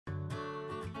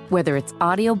Whether it's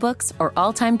audiobooks or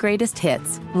all-time greatest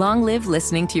hits, long live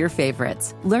listening to your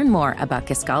favorites. Learn more about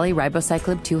Kisqali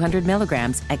Ribociclib 200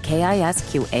 milligrams at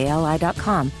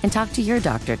KISQALI.com and talk to your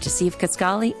doctor to see if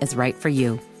Kisqali is right for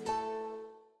you.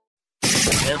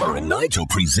 Hammer and Nigel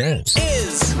presents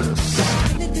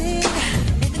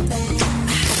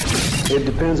It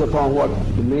depends upon what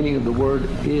the meaning of the word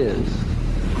is.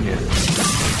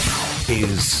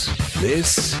 Is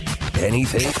this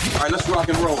anything? All right, let's rock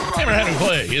and roll. Hammer, have him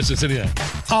play. Is this anything?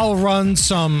 I'll run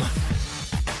some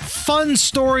fun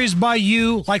stories by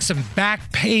you, like some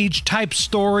back page type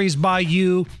stories by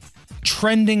you,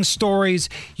 trending stories.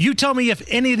 You tell me if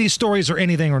any of these stories are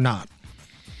anything or not.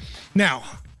 Now,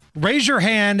 raise your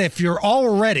hand if you're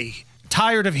already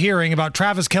tired of hearing about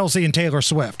Travis Kelce and Taylor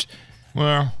Swift.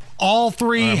 Well, all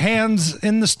three hands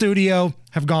in the studio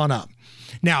have gone up.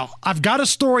 Now, I've got a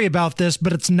story about this,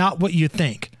 but it's not what you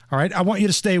think. All right? I want you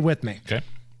to stay with me. okay.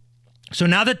 So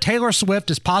now that Taylor Swift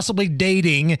is possibly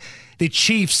dating the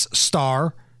Chiefs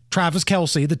star, Travis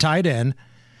Kelce, the tight end,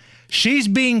 she's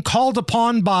being called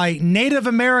upon by Native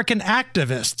American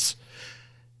activists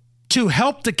to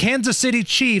help the Kansas City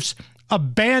Chiefs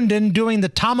abandon doing the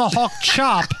tomahawk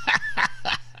chop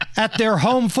at their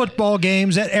home football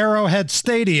games at Arrowhead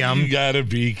Stadium. You gotta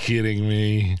be kidding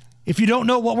me. If you don't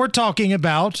know what we're talking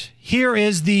about, here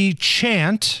is the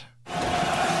chant.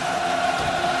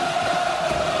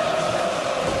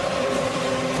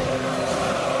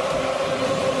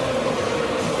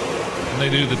 They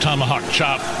do the tomahawk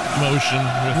chop motion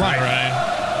with Right. it,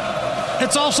 right?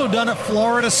 It's also done at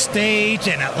Florida State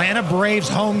and Atlanta Braves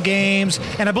home games,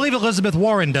 and I believe Elizabeth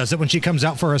Warren does it when she comes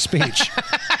out for a speech.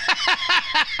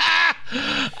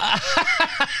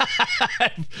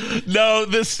 No,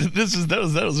 that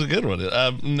was a good one.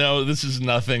 No, this is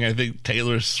nothing. I think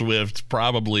Taylor Swift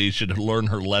probably should learn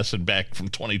her lesson back from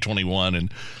 2021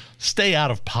 and stay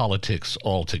out of politics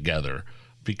altogether.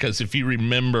 Because if you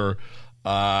remember,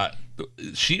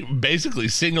 she basically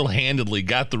single-handedly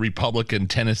got the Republican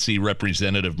Tennessee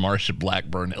representative Marsha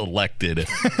Blackburn elected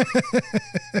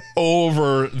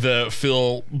over the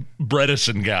Phil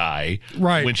Bredesen guy,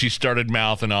 right, when she started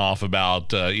mouthing off about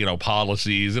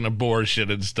policies and abortion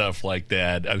and stuff like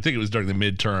that. I think it was during the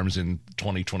midterms in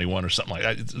 2021 or something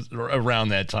like that, around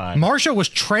that time. Marsha was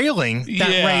trailing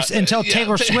that race until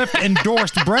Taylor Swift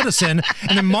endorsed Bredesen,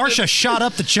 and then Marsha shot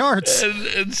up the charts.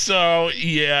 And so,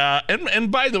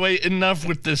 and by the way, enough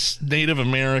with this Native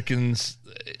Americans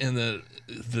and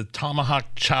the tomahawk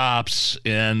chops,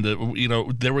 and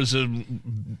there was a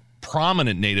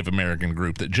prominent Native American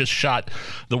group that just shot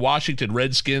the Washington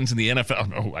Redskins and the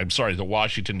NFL. Oh, I'm sorry, the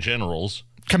Washington Generals.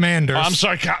 Commanders. I'm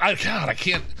sorry, God, I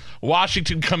can't.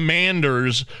 Washington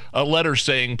Commanders a letter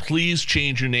saying, please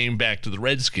change your name back to the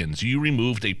Redskins. You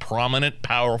removed a prominent,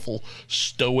 powerful,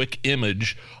 stoic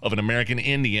image of an American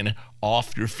Indian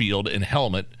off your field and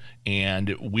helmet,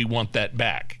 and we want that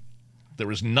back. There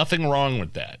was nothing wrong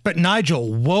with that. But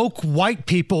Nigel, woke white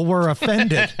people were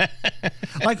offended.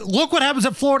 Look what happens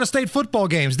at Florida State football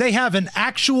games. They have an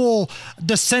actual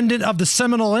descendant of the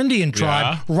Seminole Indian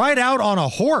tribe right out on a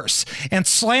horse and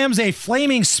slams a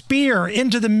flaming spear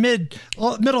into the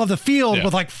middle of the field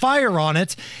with fire on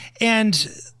it. And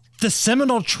the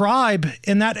Seminole tribe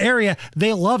in that area,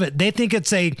 they love it. They think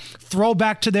it's a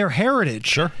throwback to their heritage.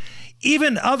 Sure.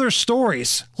 Even other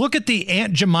stories. Look at the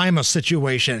Aunt Jemima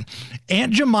situation.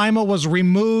 Aunt Jemima was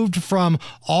removed from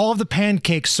all of the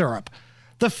pancake syrup.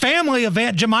 The family of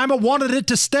Aunt Jemima wanted it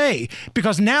to stay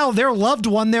because now their loved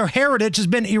one, their heritage has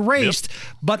been erased. Yep.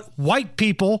 But white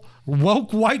people,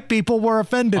 woke white people, were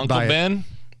offended by it. Uncle Ben?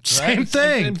 Same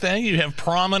thing. Same thing. You have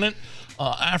prominent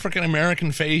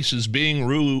African-American faces being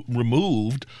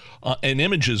removed and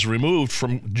images removed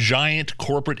from giant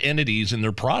corporate entities and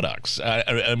their products.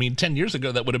 I mean, 10 years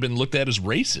ago, that would have been looked at as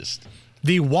racist.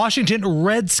 The Washington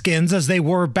Redskins, as they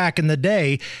were back in the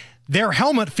day, their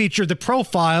helmet featured the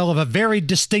profile of a very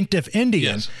distinctive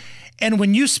Indian. Yes. And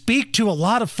when you speak to a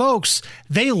lot of folks,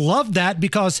 they loved that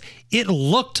because it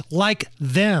looked like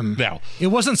them. Now, it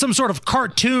wasn't some sort of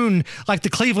cartoon like the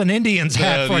Cleveland Indians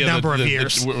had for a number of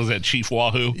years. What was that, Chief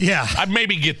Wahoo? Yeah. I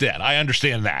maybe get that. I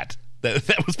understand that.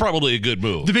 That was probably a good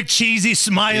move. The big cheesy,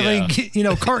 smiling,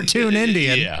 cartoon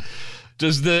Indian. Yeah.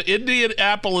 Does the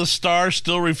Indianapolis Star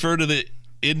still refer to the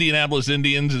Indianapolis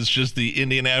Indians as just the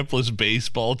Indianapolis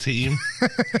baseball team?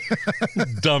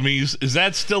 Dummies. Is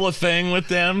that still a thing with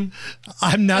them?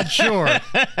 I'm not sure.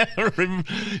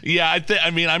 Yeah,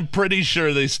 I'm pretty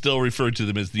sure they still refer to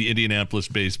them as the Indianapolis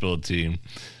baseball team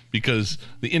because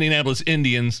the Indianapolis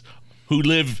Indians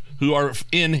who are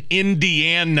in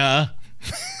Indiana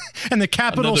and the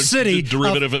capital city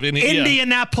derivative of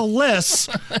Indianapolis,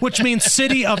 which means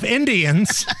city of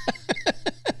Indians.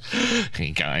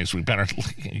 Hey guys, we better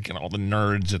get all the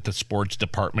nerds at the sports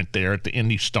department there at the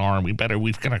Indy Star. We've got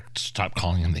to stop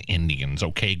calling them the Indians,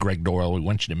 okay, Greg Doyle? We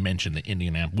want you to mention the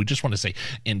Indianapolis. We just want to say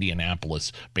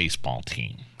Indianapolis baseball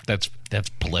team. That's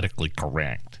politically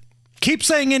correct. Keep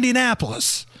saying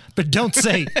Indianapolis, but don't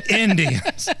say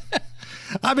Indians.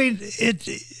 I mean,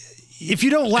 if you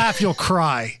don't laugh, you'll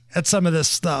cry at some of this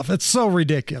stuff. It's so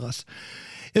ridiculous.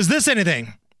 Is this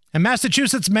anything? A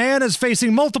Massachusetts man is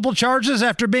facing multiple charges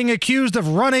after being accused of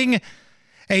running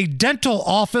a dental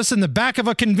office in the back of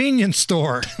a convenience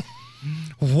store.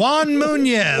 Juan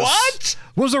Muñez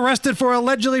was arrested for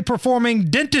allegedly performing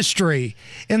dentistry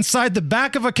inside the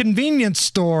back of a convenience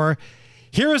store.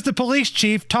 Here is the police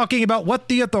chief talking about what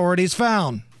the authorities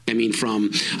found. I mean,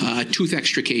 from tooth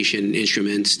extrication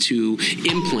instruments to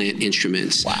implant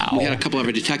instruments. Wow. We had a couple of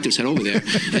our detectives head over there,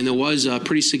 and there was a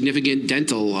pretty significant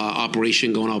dental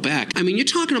operation going out back. I mean, you're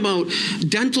talking about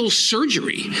dental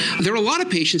surgery. There are a lot of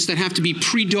patients that have to be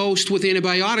pre-dosed with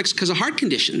antibiotics because of heart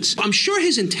conditions. I'm sure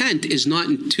his intent is not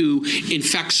to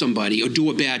infect somebody or do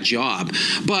a bad job,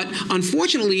 but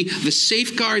unfortunately, the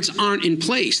safeguards aren't in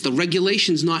place. The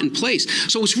regulation's not in place.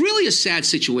 So it's really a sad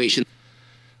situation.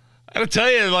 I gotta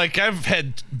tell you, like, I've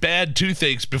had bad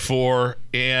toothaches before,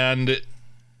 and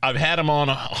I've had them on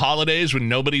holidays when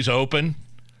nobody's open.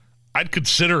 I'd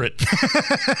consider it.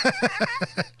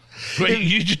 Wait,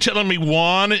 you're telling me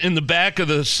Juan in the back of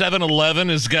the 7-Eleven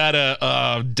has got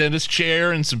a dentist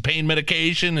chair and some pain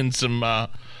medication and some and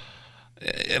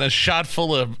a shot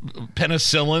full of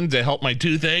penicillin to help my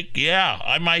toothache? Yeah,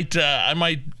 I might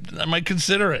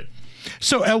consider it.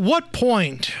 So, at what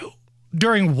point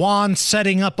during Juan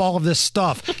setting up all of this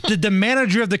stuff did the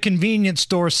manager of the convenience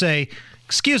store say,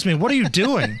 "Excuse me, what are you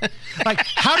doing?" Like,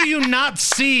 how do you not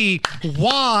see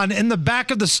Juan in the back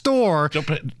of the store?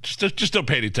 Just don't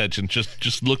pay any attention.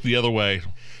 Just look the other way.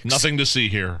 Nothing to see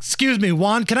here. Excuse me,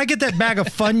 Juan, can I get that bag of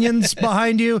Funyuns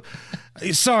behind you?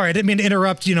 Sorry, I didn't mean to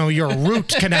interrupt, your root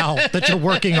canal that you're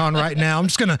working on right now. I'm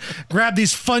just going to grab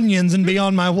these Funyuns and be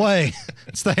on my way.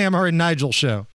 It's the Hammer and Nigel Show.